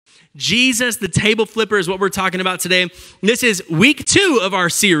Jesus, the table flipper, is what we're talking about today. This is week two of our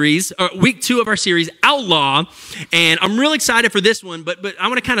series, Outlaw, and I'm really excited for this one, but I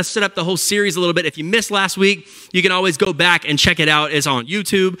want to kind of set up the whole series a little bit. If you missed last week, you can always go back and check it out. It's on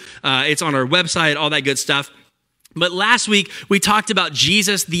YouTube, it's on our website, all that good stuff. But last week, we talked about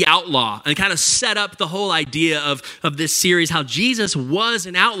Jesus the outlaw and kind of set up the whole idea of this series, how Jesus was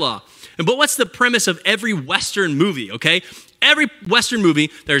an outlaw. But what's the premise of every Western movie, okay? Every Western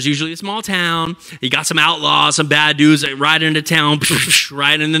movie, there's usually a small town. You got some outlaws, some bad dudes that ride into town,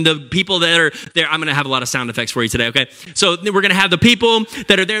 right? And then the people that are there, I'm going to have a lot of sound effects for you today, okay? So we're going to have the people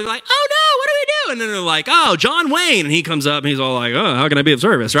that are there like, oh no, what do we do? And then they're like, oh, John Wayne. And he comes up and he's all like, oh, how can I be of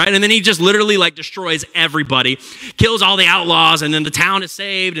service, right? And then he just literally like destroys everybody, kills all the outlaws, and then the town is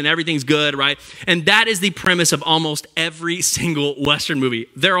saved and everything's good, right? And that is the premise of almost every single Western movie.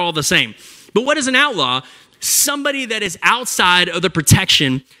 They're all the same. But what is an outlaw? Somebody that is outside of the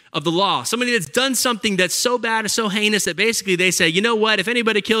protection of the law. Somebody that's done something that's so bad or so heinous that basically they say, you know what, if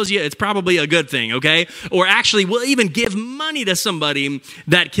anybody kills you, it's probably a good thing, okay? Or actually, we'll even give money to somebody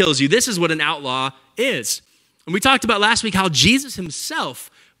that kills you. This is what an outlaw is. And we talked about last week how Jesus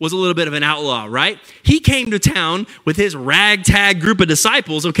himself was a little bit of an outlaw, right? He came to town with his ragtag group of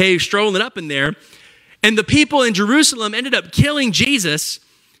disciples, okay, strolling up in there. And the people in Jerusalem ended up killing Jesus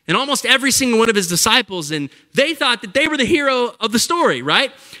and almost every single one of his disciples, and they thought that they were the hero of the story,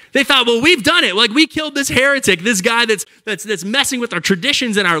 right? They thought, well, we've done it. Like, we killed this heretic, this guy that's messing with our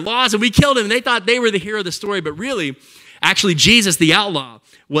traditions and our laws, and we killed him, and they thought they were the hero of the story. But really, actually, Jesus, the outlaw,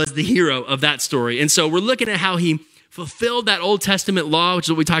 was the hero of that story. And so we're looking at how he fulfilled that Old Testament law, which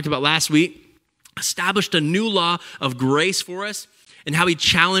is what we talked about last week, established a new law of grace for us, and how he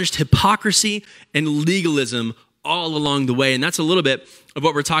challenged hypocrisy and legalism all along the way. And that's a little bit of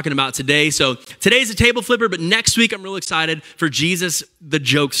what we're talking about today. So today's a table flipper, but next week I'm real excited for Jesus the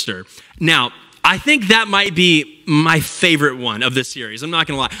jokester. Now, I think that might be my favorite one of this series. I'm not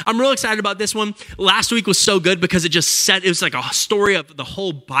going to lie. I'm real excited about this one. Last week was so good because it was like a story of the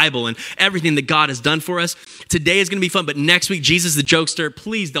whole Bible and everything that God has done for us. Today is going to be fun, but next week, Jesus the jokester,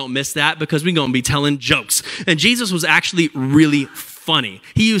 please don't miss that because we're going to be telling jokes. And Jesus was actually really funny.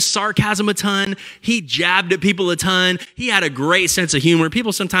 He used sarcasm a ton. He jabbed at people a ton. He had a great sense of humor.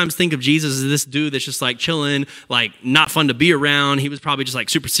 People sometimes think of Jesus as this dude that's just like chilling, like not fun to be around. He was probably just like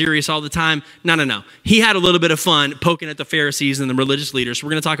super serious all the time. No. He had a little bit of fun poking at the Pharisees and the religious leaders. So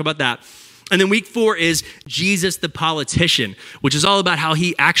we're going to talk about that. And then week 4 is Jesus the politician, which is all about how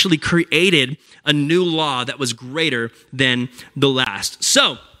he actually created a new law that was greater than the last.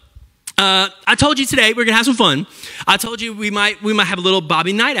 So, I told you today we're gonna have some fun. I told you we might have a little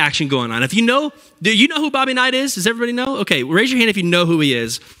Bobby Knight action going on. Do you know who Bobby Knight is? Does everybody know? Okay, raise your hand if you know who he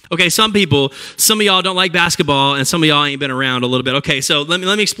is. Okay, some of y'all don't like basketball, and some of y'all ain't been around a little bit. Okay, so let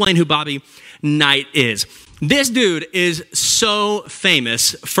me explain who Bobby Knight is. This dude is so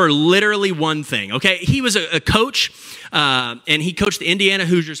famous for literally one thing. Okay, he was a coach. And he coached the Indiana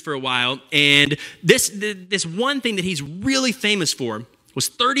Hoosiers for a while. And this one thing that he's really famous for was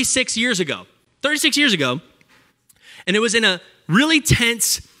 36 years ago. 36 years ago. And it was in a really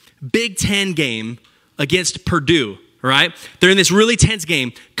tense Big Ten game against Purdue, right? They're in this really tense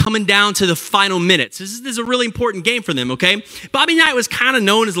game coming down to the final minutes. This is a really important game for them, okay? Bobby Knight was kind of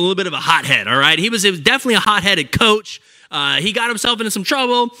known as a little bit of a hothead, all right? It was definitely a hot-headed coach. He got himself into some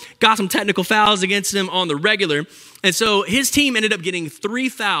trouble, got some technical fouls against him on the regular. And so his team ended up getting 3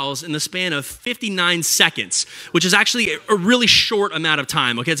 fouls in the span of 59 seconds, which is actually a really short amount of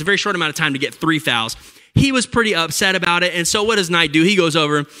time. Okay, it's a very short amount of time to get 3 fouls. He was pretty upset about it. And so what does Knight do? He goes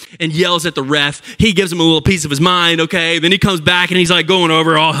over and yells at the ref. He gives him a little piece of his mind, okay? Then he comes back and he's like going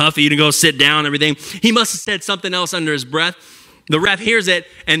over all huffy to go sit down and everything. He must have said something else under his breath. The ref hears it,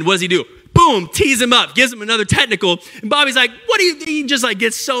 and what does he do? Boom, tees him up, gives him another technical. And Bobby's like, he just like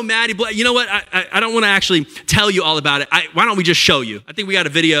gets so mad. You know what? I don't want to actually tell you all about it. Why don't we just show you? I think we got a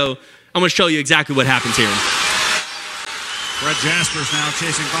video. I'm going to show you exactly what happens here. Fred Jaspers now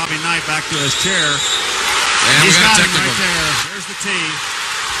chasing Bobby Knight back to his chair. And he's got him technical right there. There's the tee.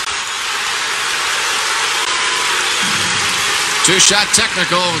 2-shot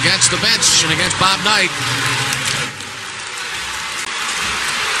technical against the bench and against Bob Knight.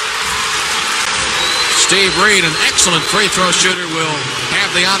 Steve Reed, an excellent free throw shooter, will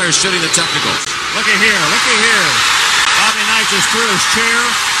have the honors shooting the technical. Looky here. Bobby Knight just threw his chair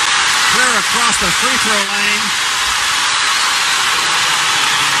clear across the free throw lane.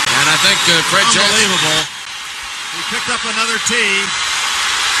 And I think Fred Jaspers. Unbelievable. He picked up another tee.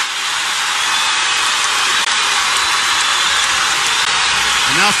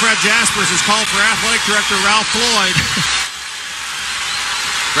 And now Fred Jaspers has called for athletic director Ralph Floyd.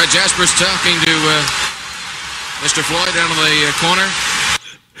 Fred Jasper's talking to Mr. Floyd down in the corner.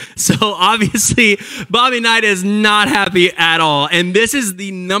 So obviously, Bobby Knight is not happy at all. And this is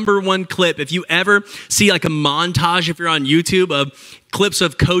the #1 clip. If you ever see like a montage, if you're on YouTube, of clips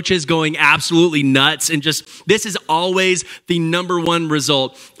of coaches going absolutely nuts, and just this is always the #1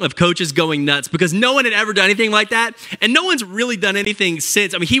 result of coaches going nuts, because no one had ever done anything like that, and no one's really done anything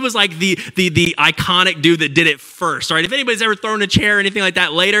since. I mean, he was like the iconic dude that did it first, right? If anybody's ever thrown a chair or anything like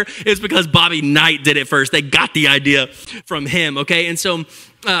that later, it's because Bobby Knight did it first. They got the idea from him, okay? And so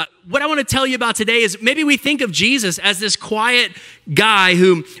what I want to tell you about today is maybe we think of Jesus as this quiet guy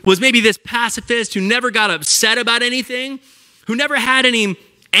who was maybe this pacifist, who never got upset about anything, who never had any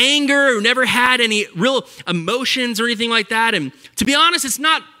anger, who never had any real emotions or anything like that. And to be honest, it's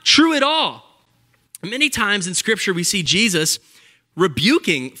not true at all. Many times in Scripture, we see Jesus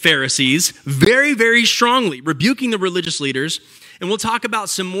rebuking Pharisees very, very strongly, rebuking the religious leaders. And we'll talk about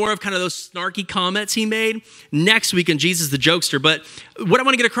some more of kind of those snarky comments he made next week in Jesus the Jokester. But what I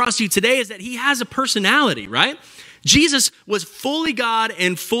want to get across to you today is that he has a personality, right? Jesus was fully God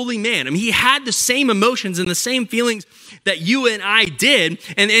and fully man. I mean, he had the same emotions and the same feelings that you and I did.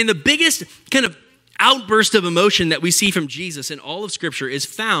 And the biggest kind of outburst of emotion that we see from Jesus in all of Scripture is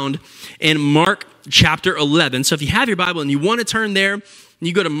found in Mark chapter 11. So if you have your Bible and you want to turn there,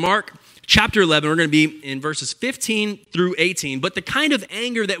 you go to Mark chapter 11. We're going to be in verses 15 through 18. But the kind of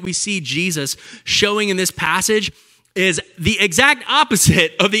anger that we see Jesus showing in this passage is the exact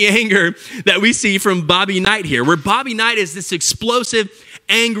opposite of the anger that we see from Bobby Knight here, where Bobby Knight is this explosive,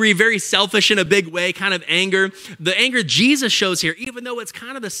 angry, very selfish in a big way kind of anger. The anger Jesus shows here, even though it's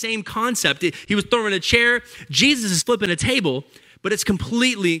kind of the same concept, he was throwing a chair, Jesus is flipping a table, but it's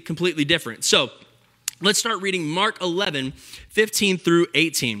completely different. So let's start reading Mark 11, 15 through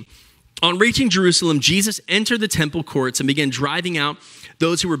 18. On reaching Jerusalem, Jesus entered the temple courts and began driving out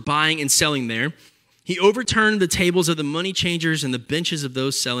those who were buying and selling there. He overturned the tables of the money changers and the benches of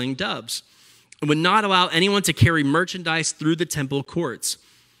those selling doves, and would not allow anyone to carry merchandise through the temple courts.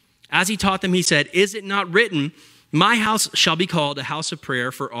 As he taught them, he said, "Is it not written, 'My house shall be called a house of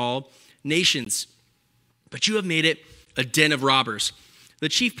prayer for all nations'? But you have made it a den of robbers." The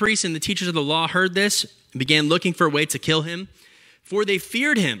chief priests and the teachers of the law heard this and began looking for a way to kill him, for they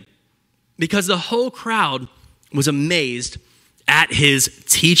feared him, because the whole crowd was amazed at his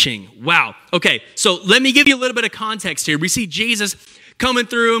teaching. Wow. Okay, so let me give you a little bit of context here. We see Jesus coming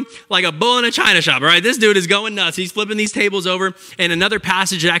through like a bull in a china shop, all right? This dude is going nuts. He's flipping these tables over. And another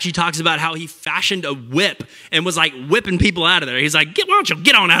passage that actually talks about how he fashioned a whip and was like whipping people out of there. He's like, why don't you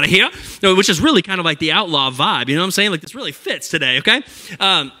get on out of here? Which is really kind of like the outlaw vibe. You know what I'm saying? Like, this really fits today, okay?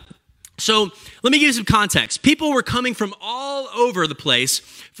 So let me give you some context. People were coming from all over the place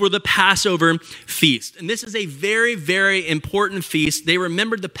for the Passover feast. And this is a very, very important feast. They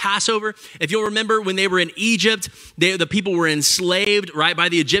remembered the Passover. If you'll remember, when they were in Egypt, the people were enslaved, right, by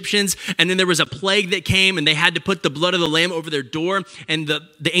the Egyptians. And then there was a plague that came, and they had to put the blood of the lamb over their door. And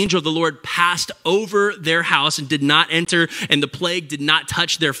the angel of the Lord passed over their house and did not enter. And the plague did not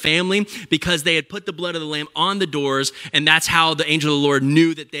touch their family because they had put the blood of the lamb on the doors. And that's how the angel of the Lord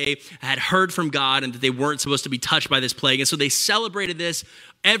knew that they had heard from God and that they weren't supposed to be touched by this plague. And so they celebrated this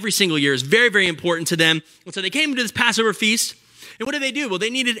every single year. It's very, very important to them. And so they came to this Passover feast. And what did they do? Well, they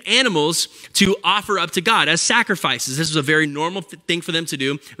needed animals to offer up to God as sacrifices. This was a very normal thing for them to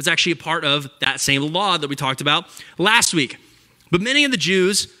do. It was actually a part of that same law that we talked about last week. But many of the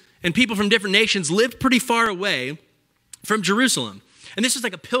Jews and people from different nations lived pretty far away from Jerusalem. And this was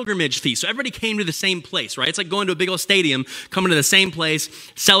like a pilgrimage feast. So everybody came to the same place, right? It's like going to a big old stadium, coming to the same place,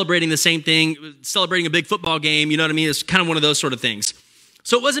 celebrating the same thing, celebrating a big football game. You know what I mean? It's kind of one of those sort of things.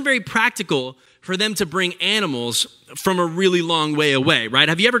 So it wasn't very practical for them to bring animals from a really long way away, right?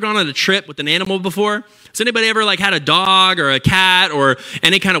 Have you ever gone on a trip with an animal before? Has anybody ever like had a dog or a cat or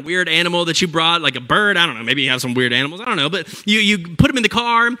any kind of weird animal that you brought, like a bird? I don't know. Maybe you have some weird animals. I don't know. But you put them in the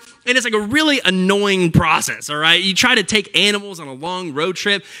car, and it's like a really annoying process, all right? You try to take animals on a long road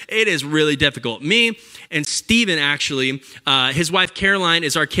trip. It is really difficult. Me and Steven, actually, his wife Caroline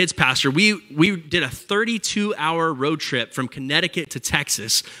is our kids pastor. We did a 32-hour road trip from Connecticut to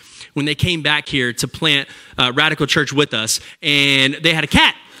Texas when they came back here to plant Radical Church with us, and they had a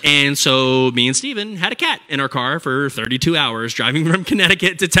cat. And so me and Steven had a cat in our car for 32 hours driving from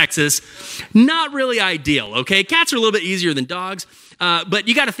Connecticut to Texas. Not really ideal, okay? Cats are a little bit easier than dogs, but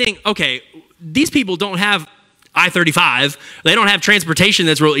you got to think, okay, these people don't have I-35. They don't have transportation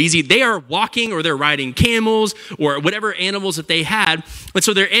that's real easy. They are walking, or they're riding camels or whatever animals that they had. And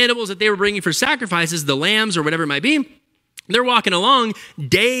so their animals that they were bringing for sacrifices, the lambs or whatever it might be, They're walking along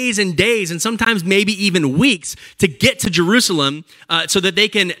days and days and sometimes maybe even weeks to get to Jerusalem so that they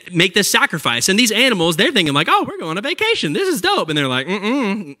can make this sacrifice. And these animals, they're thinking like, oh, we're going on vacation. This is dope. And they're like,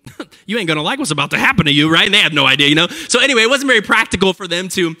 you ain't going to like what's about to happen to you, right? And they have no idea, you know? So anyway, it wasn't very practical for them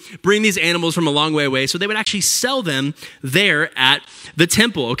to bring these animals from a long way away. So they would actually sell them there at the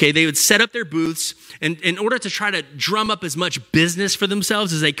temple, okay? They would set up their booths and in order to try to drum up as much business for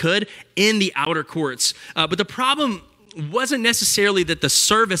themselves as they could in the outer courts. But the problem wasn't necessarily that the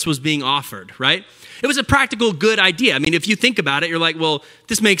service was being offered, right? It was a practical good idea. I mean, if you think about it, you're like, well,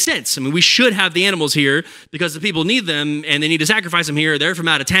 this makes sense. I mean, we should have the animals here because the people need them and they need to sacrifice them here. They're from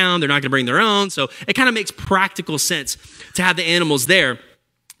out of town. They're not going to bring their own. So it kind of makes practical sense to have the animals there.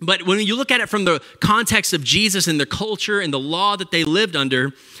 But when you look at it from the context of Jesus and the culture and the law that they lived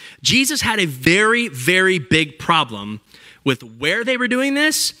under, Jesus had a very, very big problem with where they were doing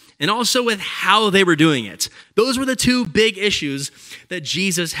this and also with how they were doing it. Those were the two big issues that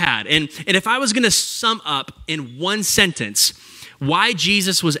Jesus had. And if I was going to sum up in one sentence why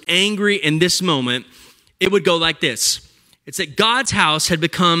Jesus was angry in this moment, it would go like this. It's that God's house had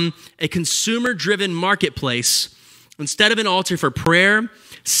become a consumer-driven marketplace instead of an altar for prayer,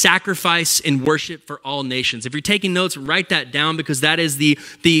 sacrifice, and worship for all nations. If you're taking notes, write that down because that is the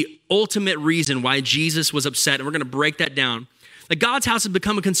ultimate reason why Jesus was upset. And we're going to break that down. That God's house has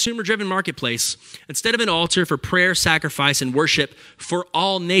become a consumer-driven marketplace instead of an altar for prayer, sacrifice, and worship for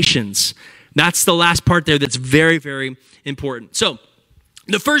all nations. That's the last part there that's very, very important. So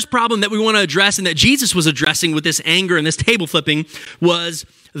the first problem that we want to address and that Jesus was addressing with this anger and this table flipping was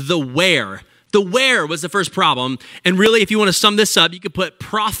the where. The where was the first problem. And really, if you want to sum this up, you could put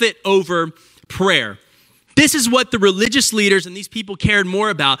profit over prayer. This is what the religious leaders and these people cared more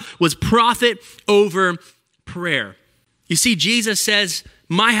about, was profit over prayer. You see, Jesus says,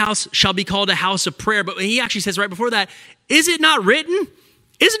 my house shall be called a house of prayer. But he actually says right before that, is it not written?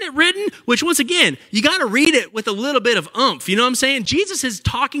 Isn't it written? Which once again, you got to read it with a little bit of oomph. You know what I'm saying? Jesus is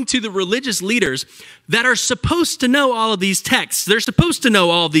talking to the religious leaders that are supposed to know all of these texts. They're supposed to know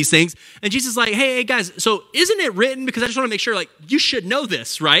all of these things. And Jesus is like, hey guys, so isn't it written? Because I just want to make sure, like, you should know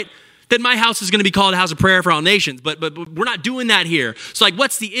this, right? That my house is going to be called a house of prayer for all nations, but we're not doing that here. So like,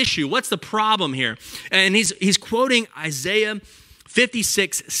 what's the issue? What's the problem here? And he's quoting Isaiah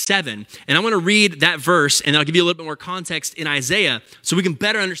 56:7. And I want to read that verse, and I'll give you a little bit more context in Isaiah so we can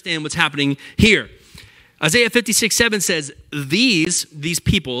better understand what's happening here. Isaiah 56:7 says, these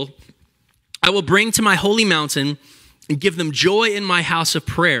people I will bring to my holy mountain and give them joy in my house of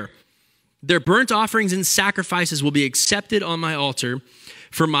prayer. Their burnt offerings and sacrifices will be accepted on my altar.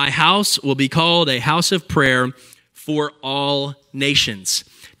 For my house will be called a house of prayer for all nations.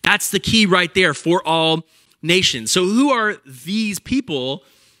 That's the key right there, for all nations. So who are these people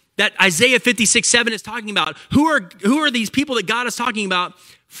that Isaiah 56:7 is talking about? Who are these people that God is talking about?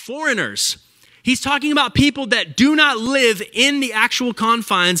 Foreigners. He's talking about people that do not live in the actual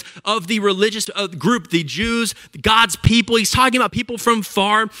confines of the religious group, the Jews, God's people. He's talking about people from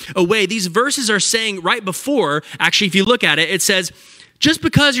far away. These verses are saying right before, actually, if you look at it, it says, just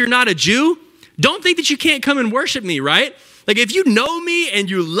because you're not a Jew, don't think that you can't come and worship me, right? Like if you know me and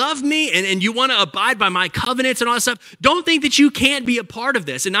you love me and you want to abide by my covenants and all that stuff, don't think that you can't be a part of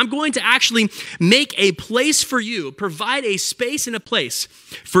this. And I'm going to actually make a place for you, provide a space and a place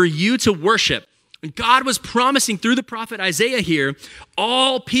for you to worship. And God was promising through the prophet Isaiah here,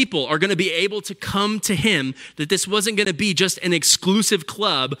 all people are going to be able to come to him, that this wasn't going to be just an exclusive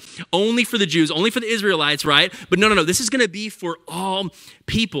club only for the Jews, only for the Israelites, right? But no, this is going to be for all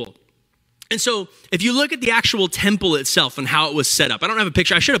people. And so if you look at the actual temple itself and how it was set up, I don't have a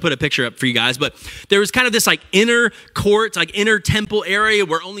picture. I should have put a picture up for you guys, but there was kind of this like inner court, like inner temple area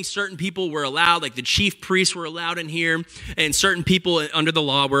where only certain people were allowed, like the chief priests were allowed in here and certain people under the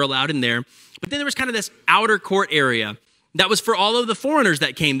law were allowed in there. But then there was kind of this outer court area that was for all of the foreigners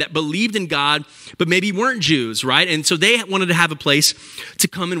that came that believed in God, but maybe weren't Jews, right? And so they wanted to have a place to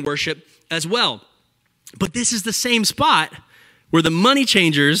come and worship as well. But this is the same spot where the money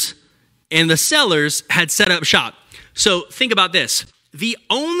changers and the sellers had set up shop. So think about this. The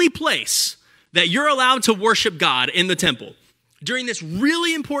only place that you're allowed to worship God in the temple during this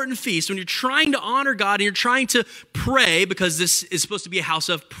really important feast, when you're trying to honor God and you're trying to pray, because this is supposed to be a house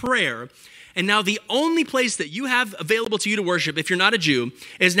of prayer, and now the only place that you have available to you to worship, if you're not a Jew,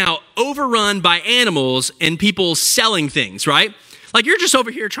 is now overrun by animals and people selling things, right? Like you're just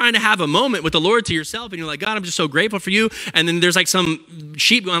over here trying to have a moment with the Lord to yourself and you're like, God, I'm just so grateful for you. And then there's like some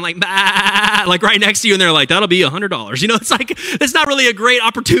sheep going like, bah, like right next to you and they're like, that'll be $100. You know, it's not really a great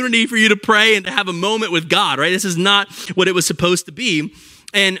opportunity for you to pray and to have a moment with God, right? This is not what it was supposed to be.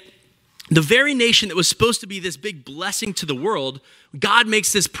 And the very nation that was supposed to be this big blessing to the world, God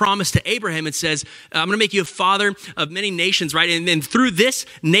makes this promise to Abraham and says, I'm going to make you a father of many nations, right? And then through this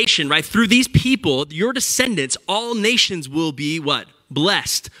nation, right, through these people, your descendants, all nations will be what?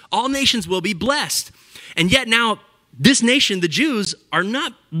 Blessed. All nations will be blessed. And yet now, this nation, the Jews, are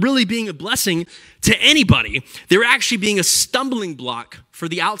not really being a blessing to anybody. They're actually being a stumbling block for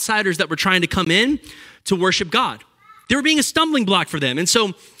the outsiders that were trying to come in to worship God. They were being a stumbling block for them. And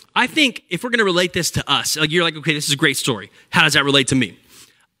so I think if we're going to relate this to us, like you're like, okay, this is a great story. How does that relate to me?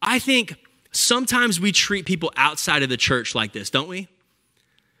 I think sometimes we treat people outside of the church like this, don't we?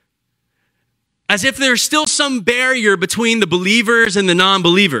 As if there's still some barrier between the believers and the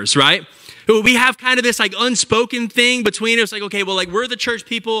non-believers, right? We have kind of this like unspoken thing between us, like, okay, well, like we're the church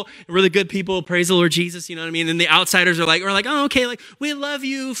people, and we're the good people, praise the Lord Jesus, you know what I mean? And the outsiders are like, oh, okay, like we love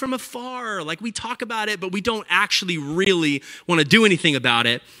you from afar. Like we talk about it, but we don't actually really want to do anything about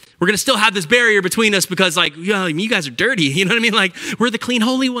it. We're going to still have this barrier between us because like, you guys are dirty, you know what I mean? Like we're the clean,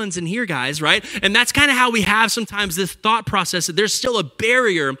 holy ones in here, guys, right? And that's kind of how we have sometimes this thought process that there's still a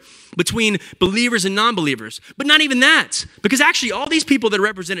barrier between believers and non-believers. But not even that, because actually all these people that are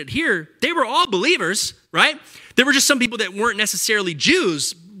represented here, they were all believers, right? There were just some people that weren't necessarily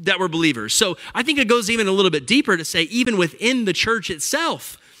Jews that were believers. So I think it goes even a little bit deeper to say even within the church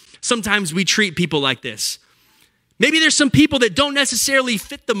itself, sometimes we treat people like this. Maybe there's some people that don't necessarily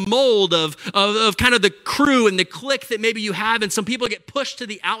fit the mold of kind of the crew and the clique that maybe you have, and some people get pushed to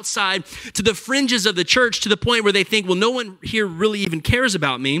the outside, to the fringes of the church, to the point where they think, well, no one here really even cares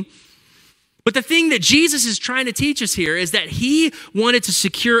about me. But the thing that Jesus is trying to teach us here is that he wanted to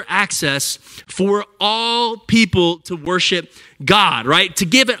secure access for all people to worship God, right? To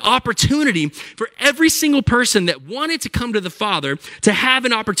give an opportunity for every single person that wanted to come to the Father to have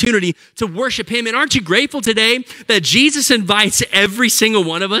an opportunity to worship him. And aren't you grateful today that Jesus invites every single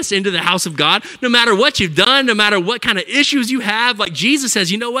one of us into the house of God? No matter what you've done, no matter what kind of issues you have, like Jesus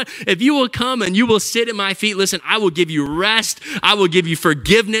says, you know what? If you will come and you will sit at my feet, listen, I will give you rest. I will give you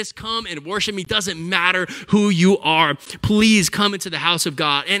forgiveness. Come and worship me. Doesn't matter who you are. Please come into the house of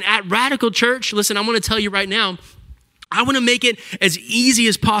God. And at Radical Church, listen, I want to tell you right now, I want to make it as easy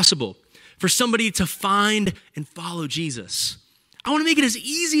as possible for somebody to find and follow Jesus. I want to make it as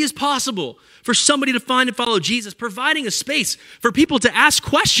easy as possible for somebody to find and follow Jesus, providing a space for people to ask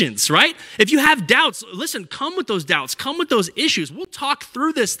questions, right? If you have doubts, listen, come with those doubts, come with those issues. We'll talk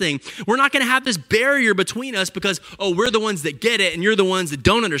through this thing. We're not going to have this barrier between us because, we're the ones that get it and you're the ones that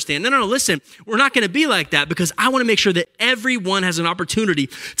don't understand. No, listen, we're not going to be like that because I want to make sure that everyone has an opportunity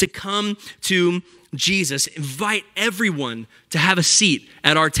to come to Jesus. Invite everyone to have a seat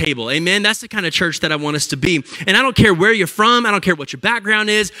at our table. Amen. That's the kind of church that I want us to be. And I don't care where you're from. I don't care what your background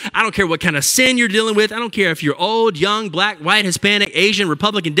is. I don't care what kind of sin you're dealing with. I don't care if you're old, young, black, white, Hispanic, Asian,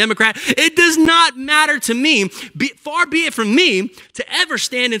 Republican, Democrat. It does not matter to me. Far be it from me to ever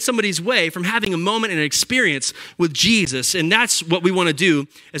stand in somebody's way from having a moment and an experience with Jesus. And that's what we want to do,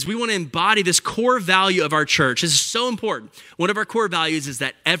 is we want to embody this core value of our church. This is so important. One of our core values is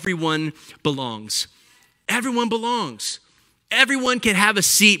that everyone belongs. Everyone belongs. Everyone can have a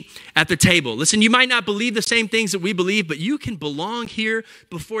seat at the table. Listen, you might not believe the same things that we believe, but you can belong here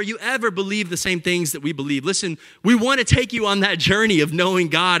before you ever believe the same things that we believe. Listen, we want to take you on that journey of knowing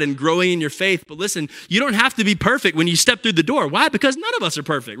God and growing in your faith. But listen, you don't have to be perfect when you step through the door. Why? Because none of us are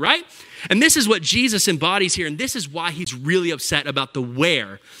perfect, right? And this is what Jesus embodies here. And this is why he's really upset about the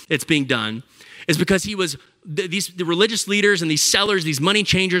where it's being done, is because the religious leaders and these sellers, these money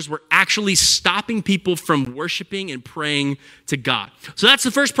changers, were actually stopping people from worshiping and praying to God. So that's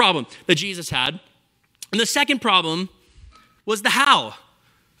the first problem that Jesus had. And the second problem was the how.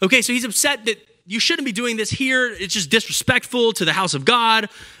 Okay, so he's upset that you shouldn't be doing this here. It's just disrespectful to the house of God,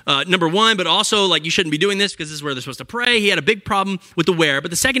 number one, but also like you shouldn't be doing this because this is where they're supposed to pray. He had a big problem with the where. But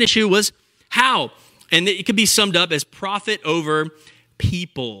the second issue was how. And it could be summed up as profit over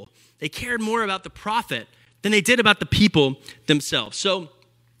people. They cared more about the profit than they did about the people themselves. So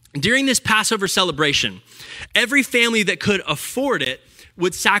during this Passover celebration, every family that could afford it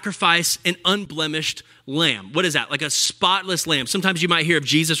would sacrifice an unblemished lamb. What is that? Like a spotless lamb. Sometimes you might hear of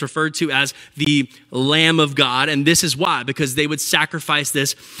Jesus referred to as the Lamb of God, and this is why, because they would sacrifice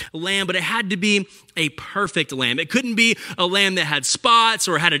this lamb, but it had to be a perfect lamb. It couldn't be a lamb that had spots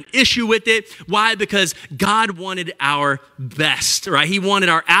or had an issue with it. Why? Because God wanted our best, right? He wanted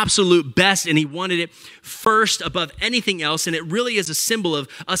our absolute best, and he wanted it first above anything else, and it really is a symbol of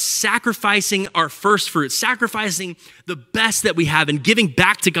us sacrificing our first fruits, sacrificing the best that we have and giving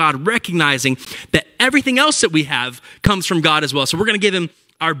back to God, recognizing that everything else that we have comes from God as well. So we're going to give him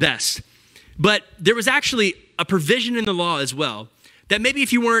our best. But there was actually a provision in the law as well that maybe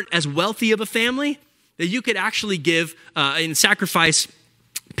if you weren't as wealthy of a family, that you could actually give and sacrifice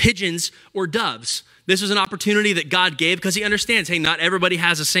pigeons or doves. This was an opportunity that God gave because he understands, hey, not everybody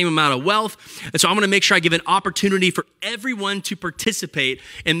has the same amount of wealth. And so I'm going to make sure I give an opportunity for everyone to participate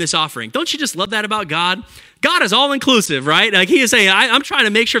in this offering. Don't you just love that about God? God is all inclusive, right? Like he is saying, I'm trying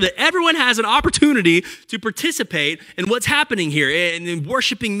to make sure that everyone has an opportunity to participate in what's happening here and in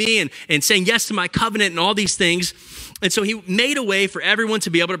worshiping me and saying yes to my covenant and all these things. And so he made a way for everyone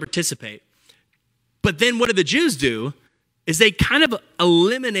to be able to participate. But then what did the Jews do? Is they kind of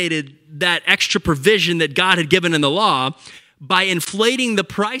eliminated that extra provision that God had given in the law by inflating the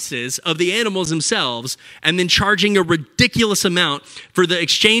prices of the animals themselves and then charging a ridiculous amount for the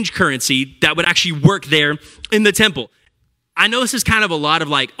exchange currency that would actually work there in the temple. I know this is kind of a lot of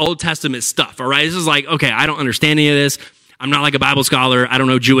like Old Testament stuff, all right? This is like, okay, I don't understand any of this. I'm not like a Bible scholar. I don't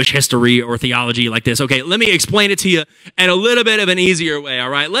know Jewish history or theology like this. Okay, let me explain it to you in a little bit of an easier way,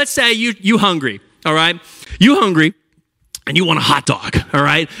 all right? Let's say you hungry, all right? You hungry. And you want a hot dog, all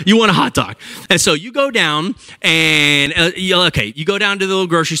right? You want a hot dog. And so you go down and, you go down to the little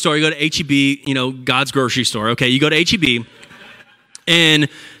grocery store. You go to H-E-B, God's grocery store. Okay, you go to H-E-B. And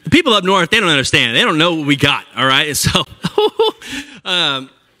the people up north, they don't understand. They don't know what we got, all right? And so,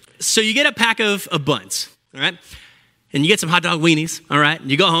 so you get a pack of buns, all right? And you get some hot dog weenies, all right?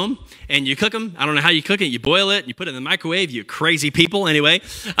 And you go home and you cook them. I don't know how you cook it. You boil it. You put it in the microwave. You crazy people. Anyway,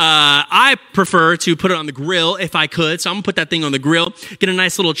 I prefer to put it on the grill if I could. So I'm going to put that thing on the grill, get a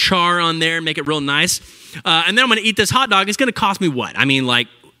nice little char on there, make it real nice. And then I'm going to eat this hot dog. It's going to cost me what? I mean, like,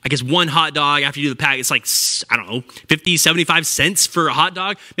 I guess one hot dog after you do the pack, it's like, I don't know, 50, 75 cents for a hot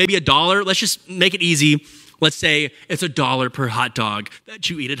dog, maybe $1. Let's just make it easy. Let's say it's $1 per hot dog that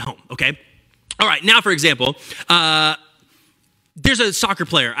you eat at home, okay? All right, now, for example, there's a soccer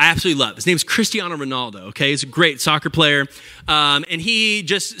player I absolutely love. His name's Cristiano Ronaldo, okay? He's a great soccer player, and he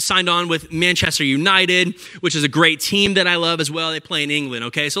just signed on with Manchester United, which is a great team that I love as well. They play in England,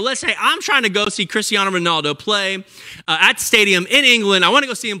 okay? So let's say I'm trying to go see Cristiano Ronaldo play at the stadium in England. I want to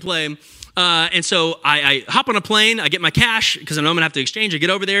go see him play. And so I hop on a plane. I get my cash because I know I'm going to have to exchange. I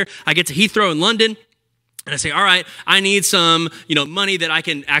get over there. I get to Heathrow in London. And I say, all right, I need some, money that I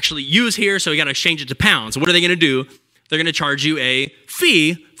can actually use here, so we got to exchange it to pounds. So what are they going to do? They're going to charge you a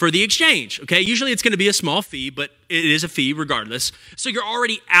fee for the exchange, okay? Usually it's going to be a small fee, but it is a fee regardless. So you're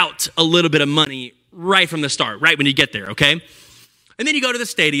already out a little bit of money right from the start, right when you get there, okay? And then you go to the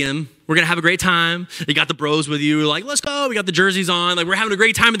stadium. We're going to have a great time. You got the bros with you. Like, let's go. We got the jerseys on. Like, we're having a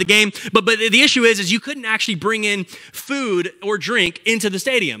great time at the game. But the issue is you couldn't actually bring in food or drink into the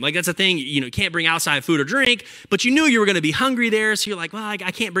stadium. Like, that's the thing. You can't bring outside food or drink. But you knew you were going to be hungry there. So you're like, well, I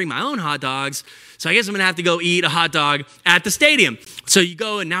can't bring my own hot dogs. So I guess I'm going to have to go eat a hot dog at the stadium. So you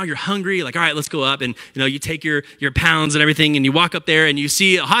go and now you're hungry. Like, all right, let's go up. And, you take your pounds and everything. And you walk up there and you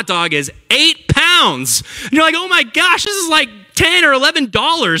see a hot dog is 8 pounds. And you're like, oh my gosh, this is like $10 or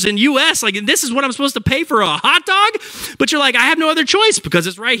 $11 in US. Like, this is what I'm supposed to pay for a hot dog? But you're like, I have no other choice because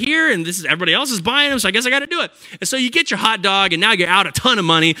it's right here and this is everybody else is buying them, so I guess I got to do it. And so you get your hot dog and now you're out a ton of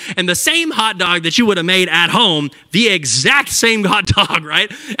money, and the same hot dog that you would have made at home, the exact same hot dog,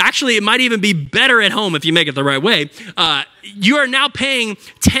 right? Actually, it might even be better at home if you make it the right way. You are now paying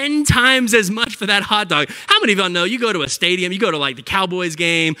 10 times as much for that hot dog. How many of y'all know you go to a stadium, you go to like the Cowboys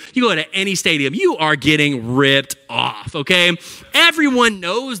game, you go to any stadium, you are getting ripped off, okay? Everyone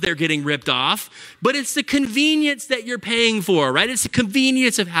knows they're getting ripped off, but it's the convenience that you're paying for, right? It's the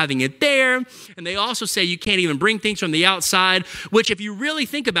convenience of having it there. And they also say you can't even bring things from the outside, which if you really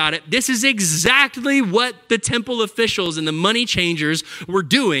think about it, this is exactly what the temple officials and the money changers were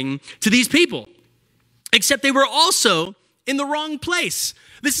doing to these people. Except they were also in the wrong place.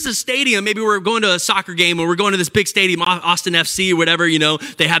 This is a stadium. Maybe we're going to a soccer game or we're going to this big stadium, Austin FC or whatever,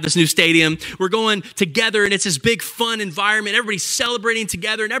 they have this new stadium. We're going together and it's this big fun environment. Everybody's celebrating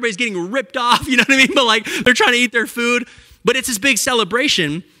together and everybody's getting ripped off, you know what I mean? But like they're trying to eat their food, but it's this big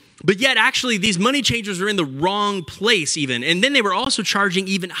celebration. But yet actually these money changers are in the wrong place even. And then they were also charging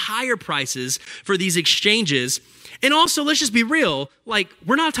even higher prices for these exchanges. And also, let's just be real, like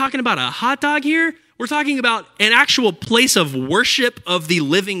we're not talking about a hot dog here. We're talking about an actual place of worship of the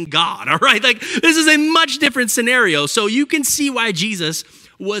living God, all right? Like, this is a much different scenario. So you can see why Jesus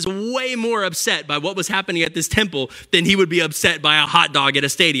was way more upset by what was happening at this temple than he would be upset by a hot dog at a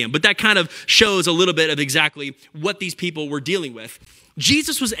stadium. But that kind of shows a little bit of exactly what these people were dealing with.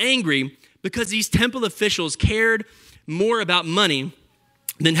 Jesus was angry because these temple officials cared more about money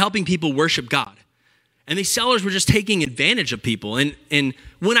than helping people worship God. And these sellers were just taking advantage of people. And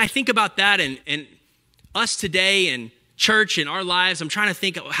when I think about that and us today and church in our lives, I'm trying to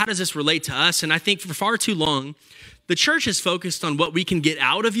think, how does this relate to us? And I think for far too long, the church is focused on what we can get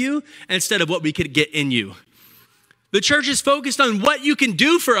out of you instead of what we could get in you. The church is focused on what you can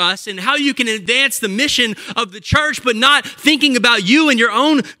do for us and how you can advance the mission of the church, but not thinking about you and your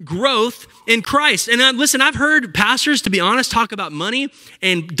own growth in Christ. And listen, I've heard pastors, to be honest, talk about money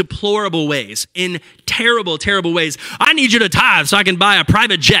in deplorable ways, in terrible, terrible ways. I need you to tithe so I can buy a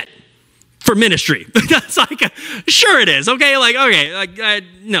private jet for ministry. That's like, sure it is. Okay.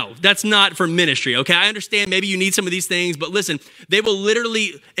 No, that's not for ministry. Okay. I understand maybe you need some of these things, but listen, they will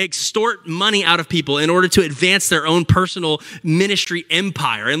literally extort money out of people in order to advance their own personal ministry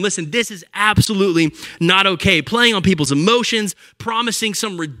empire. And listen, this is absolutely not okay. Playing on people's emotions, promising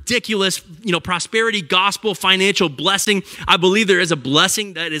some ridiculous, prosperity gospel, financial blessing. I believe there is a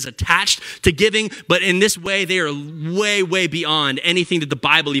blessing that is attached to giving, but in this way, they are way, way beyond anything that the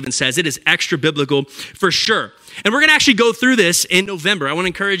Bible even says. It is extra biblical for sure. And we're going to actually go through this in November. I want to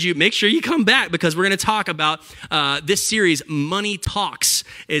encourage you, make sure you come back because we're going to talk about this series, Money Talks,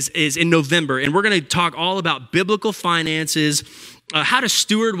 is in November. And we're going to talk all about biblical finances, how to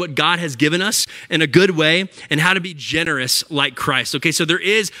steward what God has given us in a good way, and how to be generous like Christ. Okay, so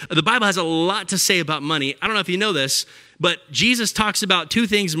the Bible has a lot to say about money. I don't know if you know this, but Jesus talks about two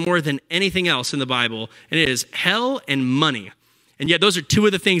things more than anything else in the Bible, and it is hell and money. And yet those are two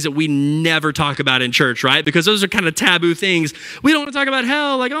of the things that we never talk about in church, right? Because those are kind of taboo things. We don't want to talk about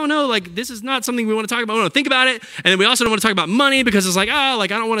hell. Like, oh no, like this is not something we want to talk about. We don't think about it. And then we also don't want to talk about money because it's like, I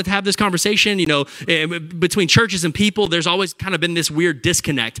don't want to have this conversation, between churches and people. There's always kind of been this weird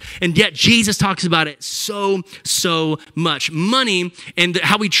disconnect. And yet Jesus talks about it so much. Money and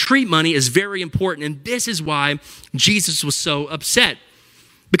how we treat money is very important. And this is why Jesus was so upset.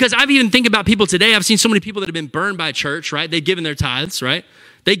 Because I've even think about people today. I've seen so many people that have been burned by church, right? They've given their tithes, right?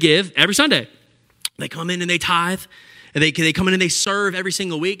 They give every Sunday. They come in and they tithe. And they come in and they serve every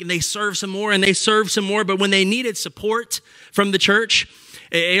single week. And they serve some more and they serve some more. But when they needed support from the church,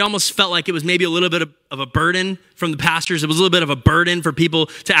 it almost felt like it was maybe a little bit of a burden from the pastors. It was a little bit of a burden for people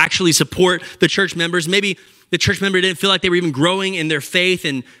to actually support the church members. Maybe the church member didn't feel like they were even growing in their faith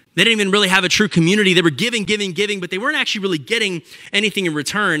and they didn't even really have a true community. They were giving, but they weren't actually really getting anything in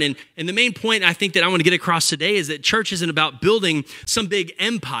return. And the main point I think that I want to get across today is that church isn't about building some big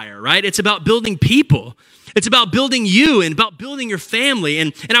empire, right? It's about building people. It's about building you and about building your family.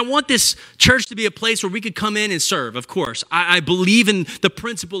 And I want this church to be a place where we could come in and serve, of course. I believe in the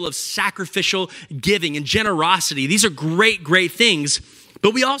principle of sacrificial giving and generosity. These are great, great things.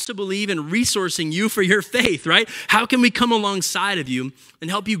 But we also believe in resourcing you for your faith, right? How can we come alongside of you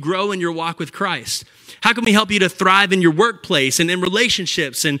and help you grow in your walk with Christ? How can we help you to thrive in your workplace and in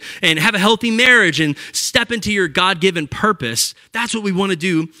relationships and have a healthy marriage and step into your God-given purpose? That's what we want to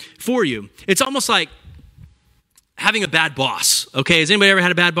do for you. It's almost like having a bad boss, okay? Has anybody ever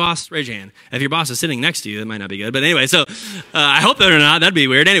had a bad boss? Raise your hand. If your boss is sitting next to you, that might not be good. But anyway, so I hope they're not. That'd be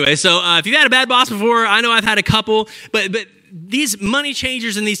weird. Anyway, so if you've had a bad boss before, I know I've had a couple, but these money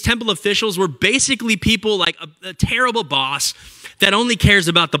changers and these temple officials were basically people like a terrible boss that only cares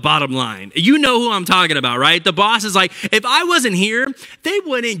about the bottom line. You know who I'm talking about, right? The boss is like, if I wasn't here, they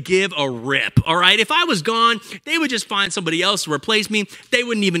wouldn't give a rip, all right? If I was gone, they would just find somebody else to replace me. They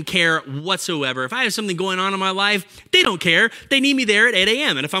wouldn't even care whatsoever. If I have something going on in my life, they don't care. They need me there at 8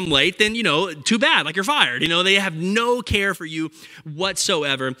 a.m. And if I'm late, then, too bad, like you're fired. They have no care for you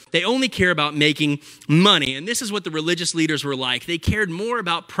whatsoever. They only care about making money. And this is what the religious leaders were like. They cared more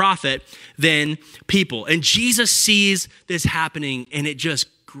about profit than people. And Jesus sees this happening, and it just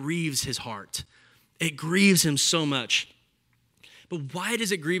grieves his heart. It grieves him so much. But why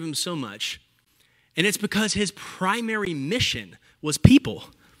does it grieve him so much? And it's because his primary mission was people.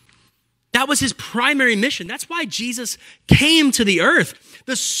 That was his primary mission. That's why Jesus came to the earth.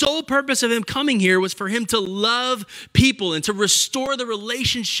 The sole purpose of him coming here was for him to love people and to restore the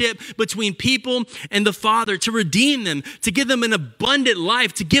relationship between people and the Father, to redeem them, to give them an abundant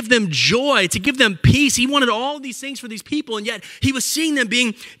life, to give them joy, to give them peace. He wanted all these things for these people, and yet he was seeing them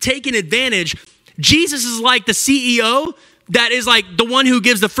being taken advantage. Jesus is like the CEO that is like the one who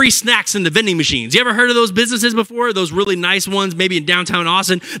gives the free snacks in the vending machines. You ever heard of those businesses before? Those really nice ones, maybe in downtown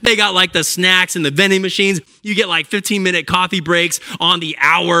Austin. They got like the snacks and the vending machines. You get like 15-minute coffee breaks on the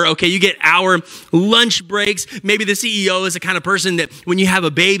hour. Okay, you get hour lunch breaks. Maybe the CEO is the kind of person that when you have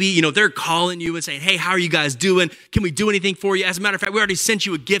a baby, they're calling you and saying, hey, how are you guys doing? Can we do anything for you? As a matter of fact, we already sent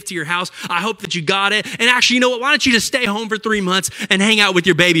you a gift to your house. I hope that you got it. And actually, you know what? Why don't you just stay home for 3 months and hang out with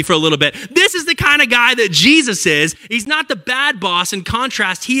your baby for a little bit? This is the kind kind of guy that Jesus is. He's not the bad boss. In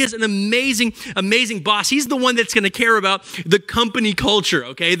contrast, he is an amazing, amazing boss. He's the one that's going to care about the company culture,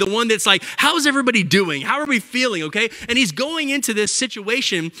 okay? The one that's like, how's everybody doing? How are we feeling, okay? And he's going into this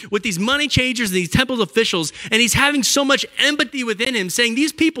situation with these money changers and these temple officials, and he's having so much empathy within him, saying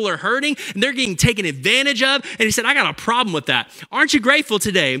these people are hurting and they're getting taken advantage of. And he said, I got a problem with that. Aren't you grateful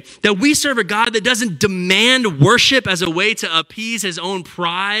today that we serve a God that doesn't demand worship as a way to appease his own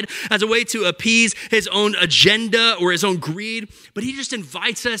pride, as a way to appease his own agenda or his own greed, but he just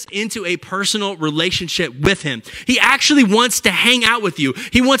invites us into a personal relationship with him. He actually wants to hang out with you.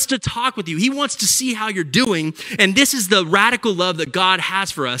 He wants to talk with you. He wants to see how you're doing. And this is the radical love that God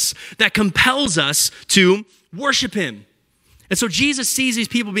has for us that compels us to worship him. And so Jesus sees these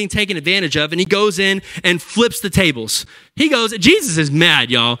people being taken advantage of, and he goes in and flips the tables. Jesus is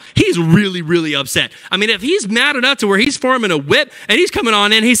mad, y'all. He's really, really upset. I mean, if he's mad enough to where he's forming a whip and he's coming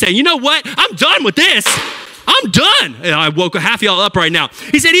on in, he's saying, you know what? I'm done with this. I'm done. And I woke half y'all up right now.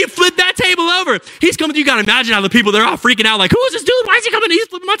 He said he flipped that table over. He's coming. You got to imagine how the people, they're all freaking out like, who is this dude? Why is he coming? He's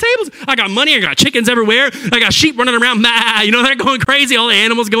flipping my tables. I got money. I got chickens everywhere. I got sheep running around. They're going crazy. All the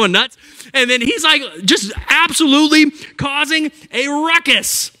animals going nuts. And then he's like just absolutely causing a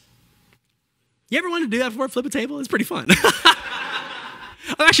ruckus. You ever wanted to do that before? Flip a table? It's pretty fun.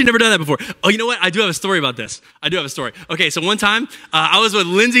 I've actually never done that before. Oh, you know what? I do have a story about this. I do have a story. Okay, so one time I was with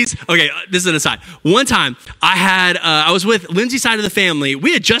Lindsay's. Okay, this is an aside. One time I was with Lindsay's side of the family.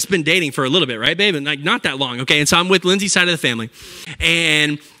 We had just been dating for a little bit, right, babe? And like not that long. Okay, and so I'm with Lindsay's side of the family,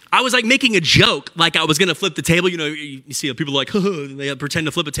 and I was like making a joke, like I was going to flip the table. You know, you see people like, they pretend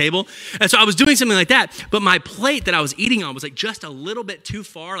to flip a table. And so I was doing something like that, but my plate that I was eating on was like just a little bit too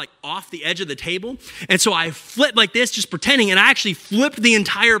far, like off the edge of the table. And so I flipped like this, just pretending, and I actually flipped the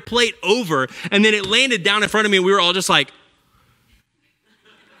entire plate over, and then it landed down in front of me, and we were all just like,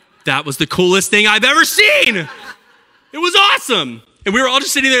 that was the coolest thing I've ever seen. It was awesome. And we were all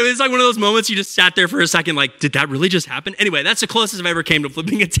just sitting there. It was like one of those moments you just sat there for a second like, did that really just happen? Anyway, that's the closest I've ever came to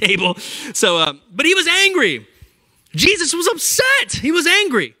flipping a table. So, but he was angry. Jesus was upset. He was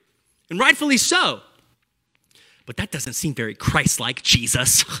angry, and rightfully so. But that doesn't seem very Christ-like,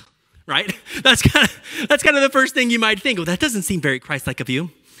 Jesus, right? That's kind of the first thing you might think. Well, that doesn't seem very Christ-like of you.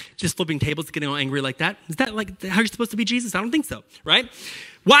 Just flipping tables, getting all angry like that. Is that like how you're supposed to be Jesus? I don't think so, right?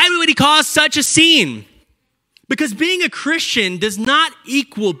 Why would he cause such a scene? Because being a Christian does not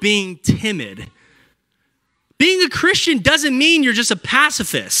equal being timid. Being a Christian doesn't mean you're just a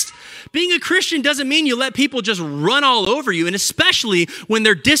pacifist. Being a Christian doesn't mean you let people just run all over you, and especially when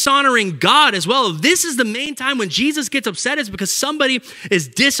they're dishonoring God as well. This is the main time when Jesus gets upset is because somebody is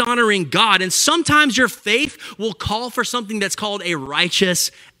dishonoring God, and sometimes your faith will call for something that's called a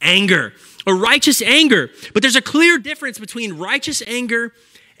righteous anger. A righteous anger. But there's a clear difference between righteous anger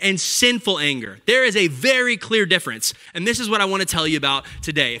and sinful anger. There is a very clear difference. And this is what I want to tell you about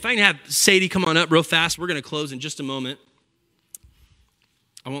today. If I can have Sadie come on up real fast, we're going to close in just a moment.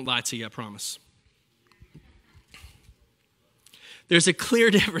 I won't lie to you, I promise. There's a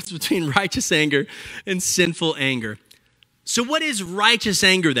clear difference between righteous anger and sinful anger. So what is righteous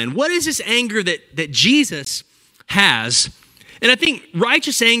anger then? What is this anger that Jesus has? And I think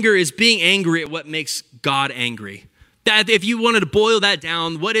righteous anger is being angry at what makes God angry. That if you wanted to boil that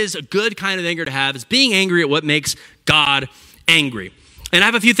down, what is a good kind of anger to have is being angry at what makes God angry. And I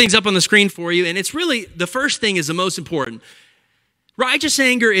have a few things up on the screen for you, and it's really, the first thing is the most important. Righteous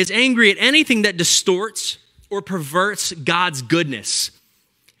anger is angry at anything that distorts or perverts God's goodness.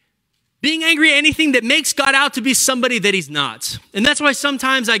 Being angry at anything that makes God out to be somebody that he's not. And that's why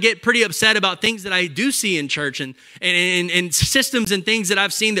sometimes I get pretty upset about things that I do see in church and systems and things that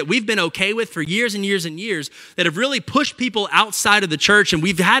I've seen that we've been okay with for years and years and years that have really pushed people outside of the church, and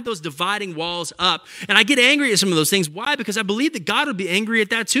we've had those dividing walls up. And I get angry at some of those things. Why? Because I believe that God would be angry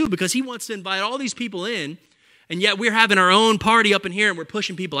at that too, because he wants to invite all these people in, and yet we're having our own party up in here and we're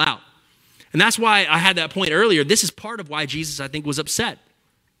pushing people out. And that's why I had that point earlier. This is part of why Jesus, I think, was upset.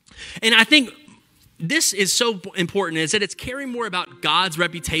 And I think this is so important is that it's caring more about God's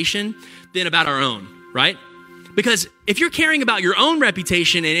reputation than about our own, right? Because if you're caring about your own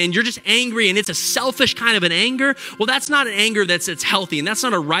reputation and you're just angry and it's a selfish kind of an anger, well, that's not an anger that's healthy, and that's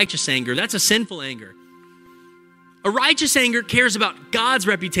not a righteous anger. That's a sinful anger. A righteous anger cares about God's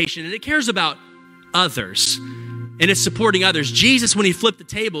reputation, and it cares about others, and it's supporting others. Jesus, when he flipped the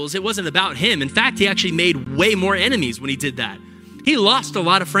tables, it wasn't about him. In fact, he actually made way more enemies when he did that. He lost a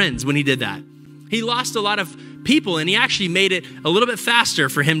lot of friends when he did that. He lost a lot of people, and he actually made it a little bit faster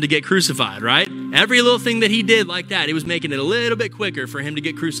for him to get crucified, right? Every little thing that he did like that, he was making it a little bit quicker for him to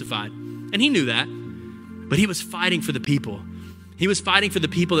get crucified. And he knew that, but he was fighting for the people. He was fighting for the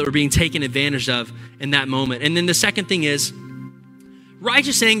people that were being taken advantage of in that moment. And then the second thing is,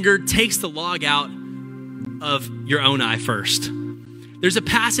 righteous anger takes the log out of your own eye first. There's a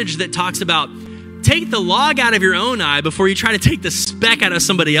passage that talks about take the log out of your own eye before you try to take the speck out of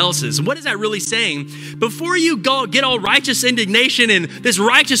somebody else's. What is that really saying? Before you go get all righteous indignation and this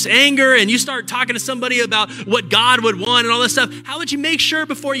righteous anger and you start talking to somebody about what God would want and all this stuff, how would you make sure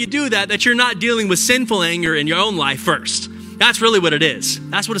before you do that you're not dealing with sinful anger in your own life first? That's really what it is.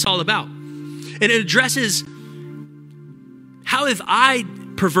 That's what it's all about. And it addresses how have I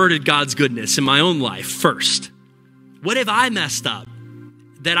perverted God's goodness in my own life first? What have I messed up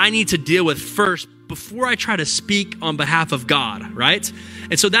that I need to deal with first before I try to speak on behalf of God, right?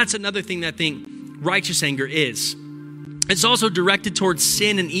 And so that's another thing that I think righteous anger is. It's also directed towards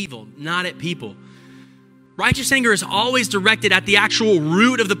sin and evil, not at people. Righteous anger is always directed at the actual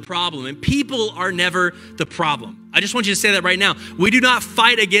root of the problem, and people are never the problem. I just want you to say that right now. We do not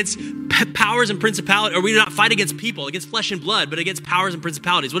fight against powers and principalities, or we do not fight against people, against flesh and blood, but against powers and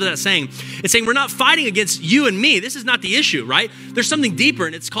principalities. What is that saying? It's saying we're not fighting against you and me. This is not the issue, right? There's something deeper,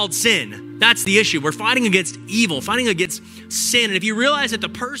 and it's called sin. That's the issue. We're fighting against evil, fighting against sin. And if you realize that the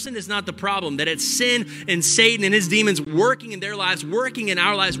person is not the problem, that it's sin and Satan and his demons working in their lives, working in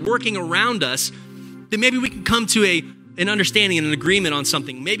our lives, working around us, then maybe we can come to an understanding and an agreement on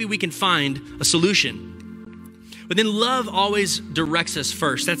something. Maybe we can find a solution. But then love always directs us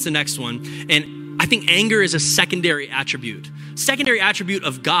first. That's the next one. And I think anger is a secondary attribute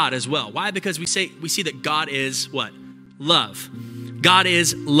of God as well. Why? Because we see that God is what? Love. God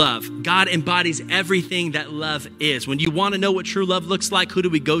is love. God embodies everything that love is. When you want to know what true love looks like, who do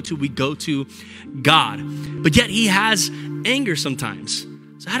we go to? We go to God. But yet he has anger sometimes.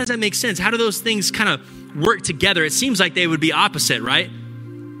 So how does that make sense? How do those things kind of work together? It seems like they would be opposite, right?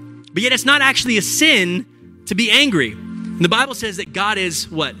 But yet it's not actually a sin to be angry. And the Bible says that God is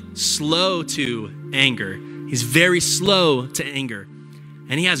what? Slow to anger. He's very slow to anger.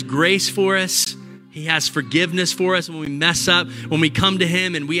 And he has grace for us. He has forgiveness for us when we mess up, when we come to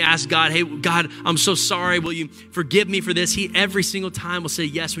him and we ask God, hey, God, I'm so sorry. Will you forgive me for this? He every single time will say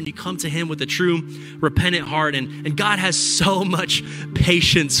yes when you come to him with a true repentant heart. And God has so much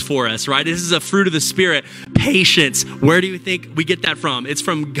patience for us, right? This is a fruit of the Spirit, patience. Where do you think we get that from? It's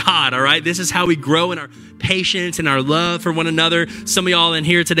from God, all right? This is how we grow in our patience and our love for one another. Some of y'all in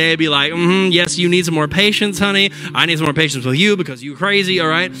here today be like, yes, you need some more patience, honey. I need some more patience with you because you're crazy, all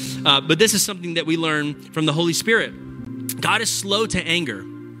right? But this is something that we learn from the Holy Spirit. God is slow to anger,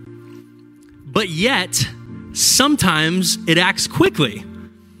 but yet sometimes it acts quickly,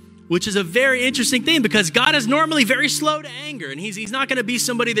 which is a very interesting thing because God is normally very slow to anger, and he's not going to be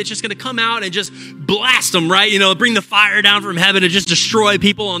somebody that's just going to come out and just blast them, right? You know, bring the fire down from heaven and just destroy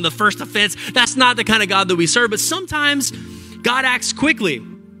people on the first offense. That's not the kind of God that we serve, but sometimes God acts quickly.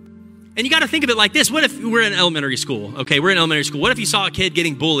 And you got to think of it like this. What if we're in elementary school? Okay, we're in elementary school. What if you saw a kid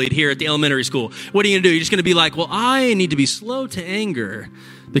getting bullied here at the elementary school? What are you going to do? You're just going to be like, well, I need to be slow to anger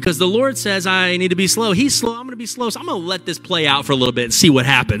because the Lord says I need to be slow. He's slow. I'm going to be slow. So I'm going to let this play out for a little bit and see what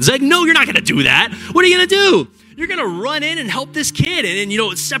happens. Like, no, you're not going to do that. What are you going to do? You're going to run in and help this kid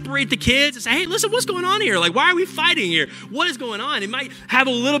and separate the kids and say, hey, listen, what's going on here? Like, why are we fighting here? What is going on? It might have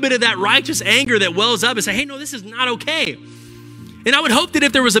a little bit of that righteous anger that wells up and say, hey, no, this is not okay. And I would hope that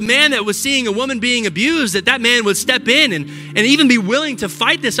if there was a man that was seeing a woman being abused, that man would step in and even be willing to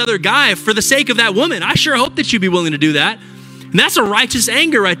fight this other guy for the sake of that woman. I sure hope that you'd be willing to do that. And that's a righteous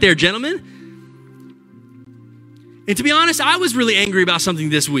anger right there, gentlemen. And to be honest, I was really angry about something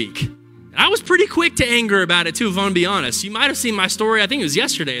this week. I was pretty quick to anger about it too, if I'm going to be honest. You might have seen my story, I think it was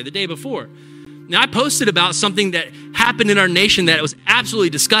yesterday or the day before. Now, I posted about something that happened in our nation that was absolutely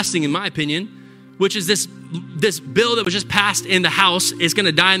disgusting in my opinion, which is this bill that was just passed in the House is going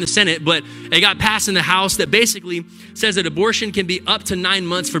to die in the Senate, but it got passed in the House that basically says that abortion can be up to 9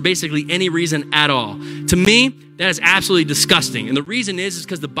 months for basically any reason at all. To me, that is absolutely disgusting. And the reason is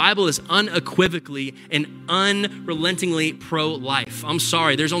because the Bible is unequivocally and unrelentingly pro-life. I'm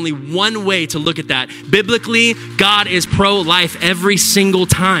sorry, there's only one way to look at that. Biblically, God is pro-life every single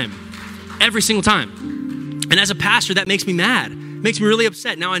time. Every single time. And as a pastor, that makes me mad. Makes me really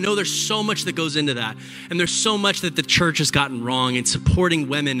upset. Now, I know there's so much that goes into that. And there's so much that the church has gotten wrong in supporting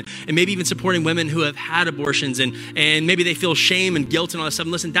women and maybe even supporting women who have had abortions and maybe they feel shame and guilt and all that stuff.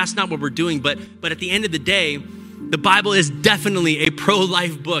 And listen, that's not what we're doing. But at the end of the day, the Bible is definitely a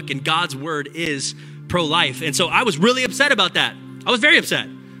pro-life book and God's word is pro-life. And so I was really upset about that. I was very upset.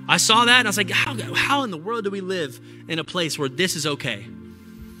 I saw that and I was like, how in the world do we live in a place where this is okay?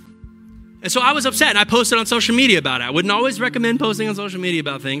 And so I was upset and I posted on social media about it. I wouldn't always recommend posting on social media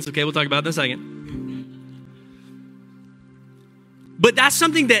about things. Okay, we'll talk about that in a second. But that's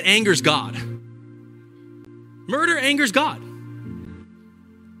something that angers God. Murder angers God.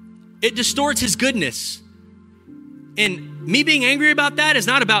 It distorts his goodness. And me being angry about that is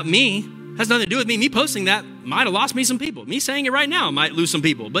not about me. It has nothing to do with me. Me posting that might have lost me some people. Me saying it right now might lose some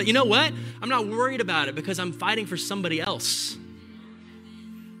people. But you know what? I'm not worried about it because I'm fighting for somebody else.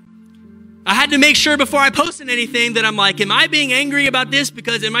 I had to make sure before I posted anything that I'm like, am I being angry about this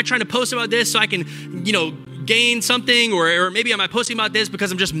because am I trying to post about this so I can, gain something? Or maybe am I posting about this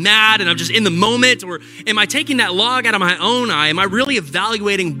because I'm just mad and I'm just in the moment? Or am I taking that log out of my own eye? Am I really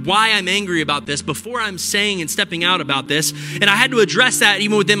evaluating why I'm angry about this before I'm saying and stepping out about this? And I had to address that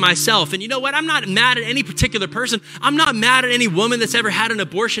even within myself. And you know what? I'm not mad at any particular person. I'm not mad at any woman that's ever had an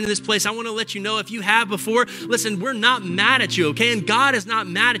abortion in this place. I want to let you know if you have before, listen, we're not mad at you, okay? And God is not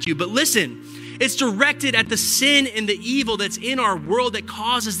mad at you. But listen, it's directed at the sin and the evil that's in our world that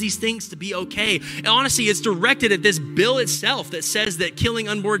causes these things to be okay. And honestly, it's directed at this bill itself that says that killing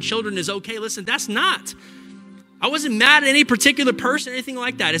unborn children is okay. Listen, that's not. I wasn't mad at any particular person, anything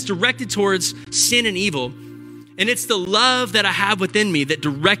like that. It's directed towards sin and evil. And it's the love that I have within me that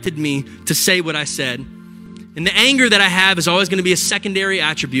directed me to say what I said. And the anger that I have is always going to be a secondary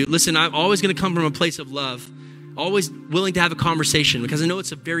attribute. Listen, I'm always going to come from a place of love, always willing to have a conversation because I know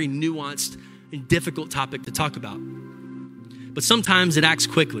it's a very nuanced and difficult topic to talk about. But sometimes it acts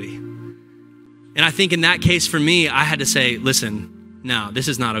quickly. And I think in that case for me, I had to say, listen, no, this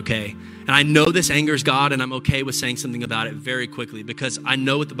is not okay. And I know this angers God and I'm okay with saying something about it very quickly because I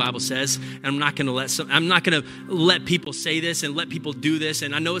know what the Bible says and I'm not going to let people say this and let people do this.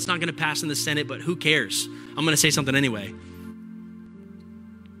 And I know it's not going to pass in the Senate, but who cares? I'm going to say something anyway.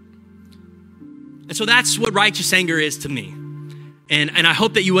 And so that's what righteous anger is to me. And I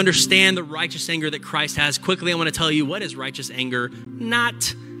hope that you understand the righteous anger that Christ has. Quickly, I want to tell you, what is righteous anger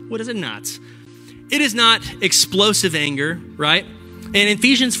not? What is it not? It is not explosive anger, right? And in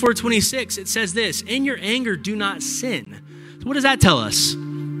Ephesians 4:26, it says this, in your anger, do not sin. So what does that tell us?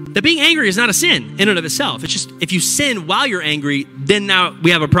 That being angry is not a sin in and of itself. It's just if you sin while you're angry, then now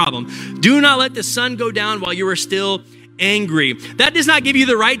we have a problem. Do not let the sun go down while you are still angry. That does not give you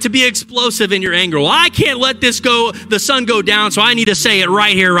the right to be explosive in your anger. Well, I can't let the sun go down, so I need to say it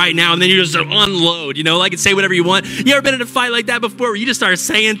right here, right now, and then you just unload, like, and say whatever you want. You ever been in a fight like that before where you just start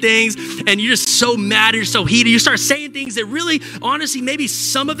saying things and you're just so mad, you're so heated, you start saying things that really, honestly, maybe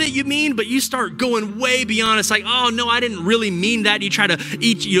some of it you mean, but you start going way beyond. It's like, oh, no, I didn't really mean that. You try to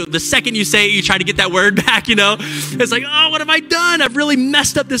the second you say it, you try to get that word back, It's like, oh, what have I done? I've really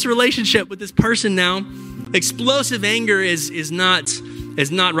messed up this relationship with this person now. Explosive anger is not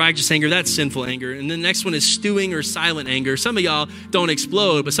righteous anger. That's sinful anger. And the next one is stewing or silent anger. Some of y'all don't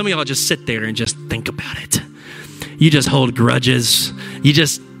explode, but some of y'all just sit there and just think about it. You just hold grudges. You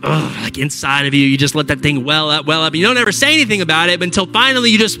just, like inside of you, you just let that thing well up. You don't ever say anything about it until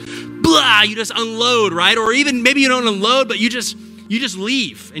finally you just unload, right? Or even maybe you don't unload, but you just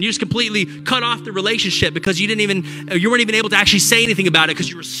leave and you just completely cut off the relationship because you weren't even able to actually say anything about it because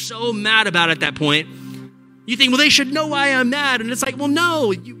you were so mad about it at that point. You think, well, they should know why I'm mad. And it's like, well,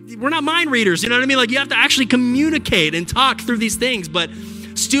 no, we're not mind readers. You know what I mean? Like, you have to actually communicate and talk through these things. But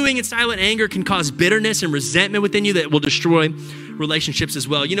stewing in silent anger can cause bitterness and resentment within you that will destroy relationships as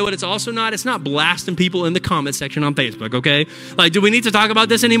well. You know what it's also not? It's not blasting people in the comment section on Facebook, okay? Like, do we need to talk about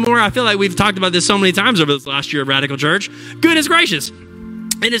this anymore? I feel like we've talked about this so many times over this last year of Radical Church. Goodness gracious.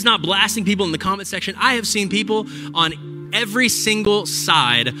 It is not blasting people in the comment section. I have seen people on every single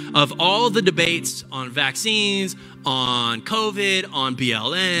side of all the debates on vaccines, on COVID, on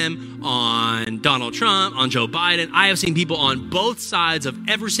BLM, on Donald Trump, on Joe Biden. I have seen people on both sides of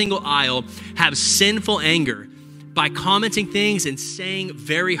every single aisle have sinful anger by commenting things and saying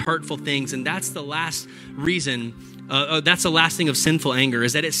very hurtful things. And that's the last reason, that's the last thing of sinful anger,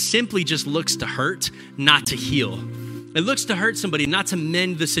 is that it simply just looks to hurt, not to heal. It looks to hurt somebody, not to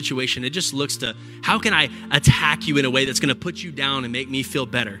mend the situation. It just looks to, how can I attack you in a way that's going to put you down and make me feel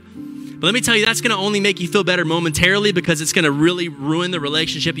better? But let me tell you, that's going to only make you feel better momentarily because it's going to really ruin the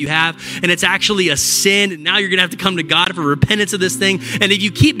relationship you have. And it's actually a sin. And now you're going to have to come to God for repentance of this thing. And if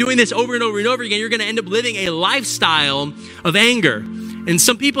you keep doing this over and over and over again, you're going to end up living a lifestyle of anger. And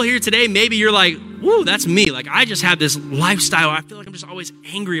some people here today, maybe you're like, woo, that's me. Like, I just have this lifestyle. I feel like I'm just always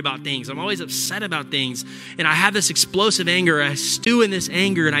angry about things. I'm always upset about things. And I have this explosive anger. I stew in this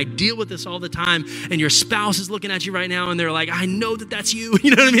anger and I deal with this all the time. And your spouse is looking at you right now and they're like, I know that that's you.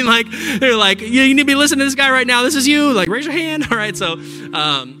 You know what I mean? Like, they're like, yeah, you need to be listening to this guy right now. This is you. Like, raise your hand. All right. So,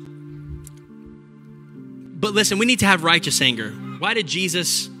 but listen, we need to have righteous anger. Why did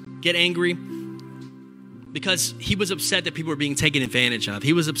Jesus get angry? because he was upset that people were being taken advantage of.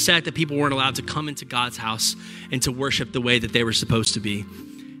 He was upset that people weren't allowed to come into God's house and to worship the way that they were supposed to be.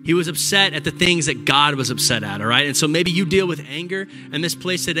 He was upset at the things that God was upset at, all right? And so maybe you deal with anger in this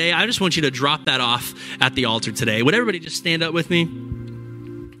place today. I just want you to drop that off at the altar today. Would everybody just stand up with me?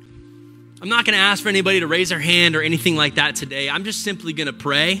 I'm not going to ask for anybody to raise their hand or anything like that today. I'm just simply going to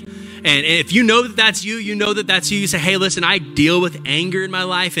pray. And if you know that that's you, you know that that's you. You say, hey, listen, I deal with anger in my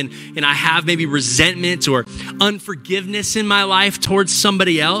life and I have maybe resentment or unforgiveness in my life towards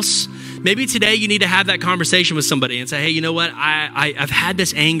somebody else. Maybe today you need to have that conversation with somebody and say, hey, you know what? I've had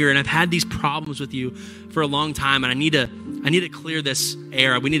this anger and I've had these problems with you for a long time, and I need to clear this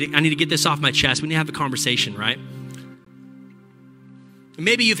air. I need to get this off my chest. We need to have a conversation, right?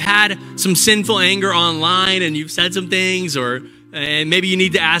 Maybe you've had some sinful anger online and you've said some things, and maybe you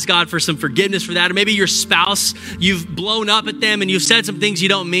need to ask God for some forgiveness for that. Or maybe your spouse, you've blown up at them and you've said some things you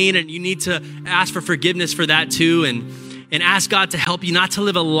don't mean, and you need to ask for forgiveness for that too, and ask God to help you not to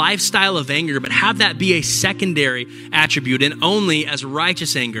live a lifestyle of anger, but have that be a secondary attribute and only as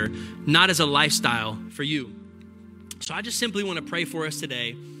righteous anger, not as a lifestyle for you. So I just simply want to pray for us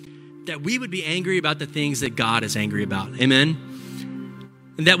today that we would be angry about the things that God is angry about. Amen.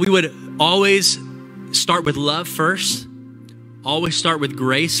 And that we would always start with love first, always start with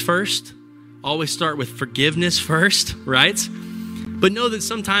grace first, always start with forgiveness first, right? But know that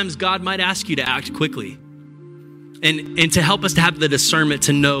sometimes God might ask you to act quickly and to help us to have the discernment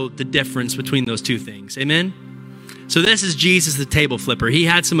to know the difference between those two things. Amen? So this is Jesus, the table flipper. He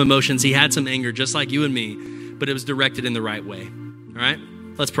had some emotions, he had some anger, just like you and me, but it was directed in the right way. All right?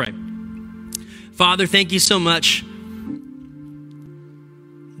 Let's pray. Father, thank you so much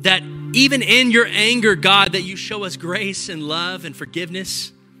that even in your anger, God, that you show us grace and love and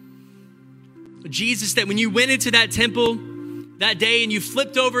forgiveness. Jesus, that when you went into that temple that day and you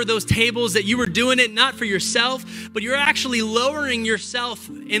flipped over those tables, that you were doing it not for yourself, but you're actually lowering yourself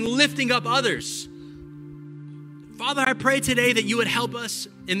and lifting up others. Father, I pray today that you would help us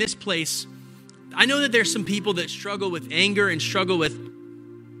in this place. I know that there's some people that struggle with anger and struggle with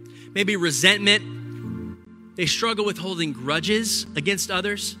maybe resentment. They struggle with holding grudges against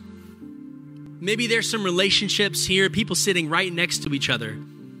others. Maybe there's some relationships here, people sitting right next to each other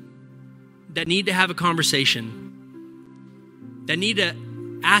that need to have a conversation, that need to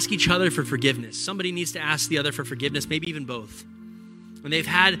ask each other for forgiveness. Somebody needs to ask the other for forgiveness, maybe even both. When they've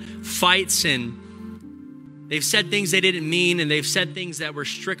had fights and they've said things they didn't mean, and they've said things that were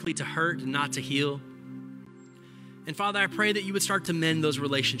strictly to hurt and not to heal. And Father, I pray that you would start to mend those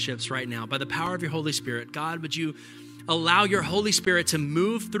relationships right now by the power of your Holy Spirit. God, would you allow your Holy Spirit to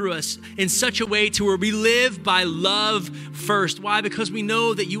move through us in such a way to where we live by love first. Why? Because we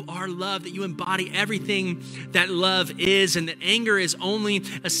know that you are love, that you embody everything that love is, and that anger is only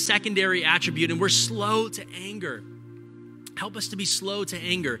a secondary attribute, and we're slow to anger. Help us to be slow to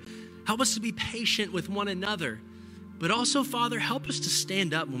anger. Help us to be patient with one another. But also, Father, help us to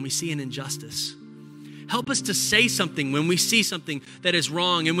stand up when we see an injustice. Help us to say something when we see something that is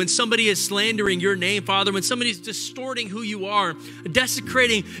wrong. And when somebody is slandering your name, Father, when somebody's distorting who you are,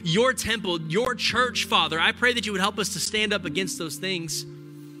 desecrating your temple, your church, Father, I pray that you would help us to stand up against those things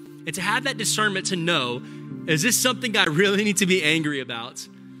and to have that discernment to know, is this something I really need to be angry about?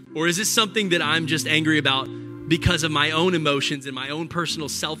 Or is this something that I'm just angry about because of my own emotions and my own personal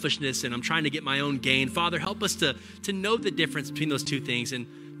selfishness, and I'm trying to get my own gain? Father, help us to know the difference between those two things. And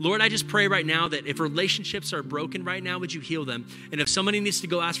Lord, I just pray right now that if relationships are broken right now, would you heal them? And if somebody needs to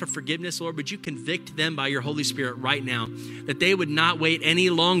go ask for forgiveness, Lord, would you convict them by your Holy Spirit right now, that they would not wait any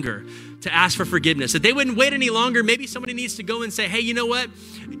longer to ask for forgiveness, that they wouldn't wait any longer. Maybe somebody needs to go and say, hey, you know what?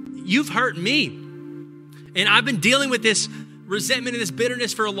 You've hurt me. And I've been dealing with this resentment and this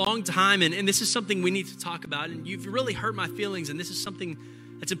bitterness for a long time, and this is something we need to talk about. And you've really hurt my feelings, and this is something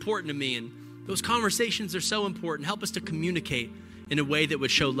that's important to me. And those conversations are so important. Help us to communicate in a way that would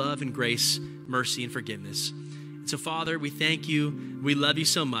show love and grace, mercy and forgiveness. And so, Father, we thank you. We love you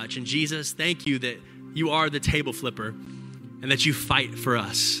so much. And Jesus, thank you that you are the table flipper and that you fight for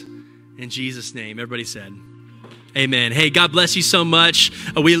us. In Jesus' name, everybody said, amen. Hey, God bless you so much.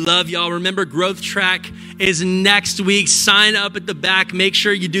 We love y'all. Remember, Growth Track is next week. Sign up at the back. Make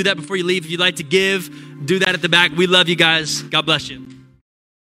sure you do that before you leave. If you'd like to give, do that at the back. We love you guys. God bless you.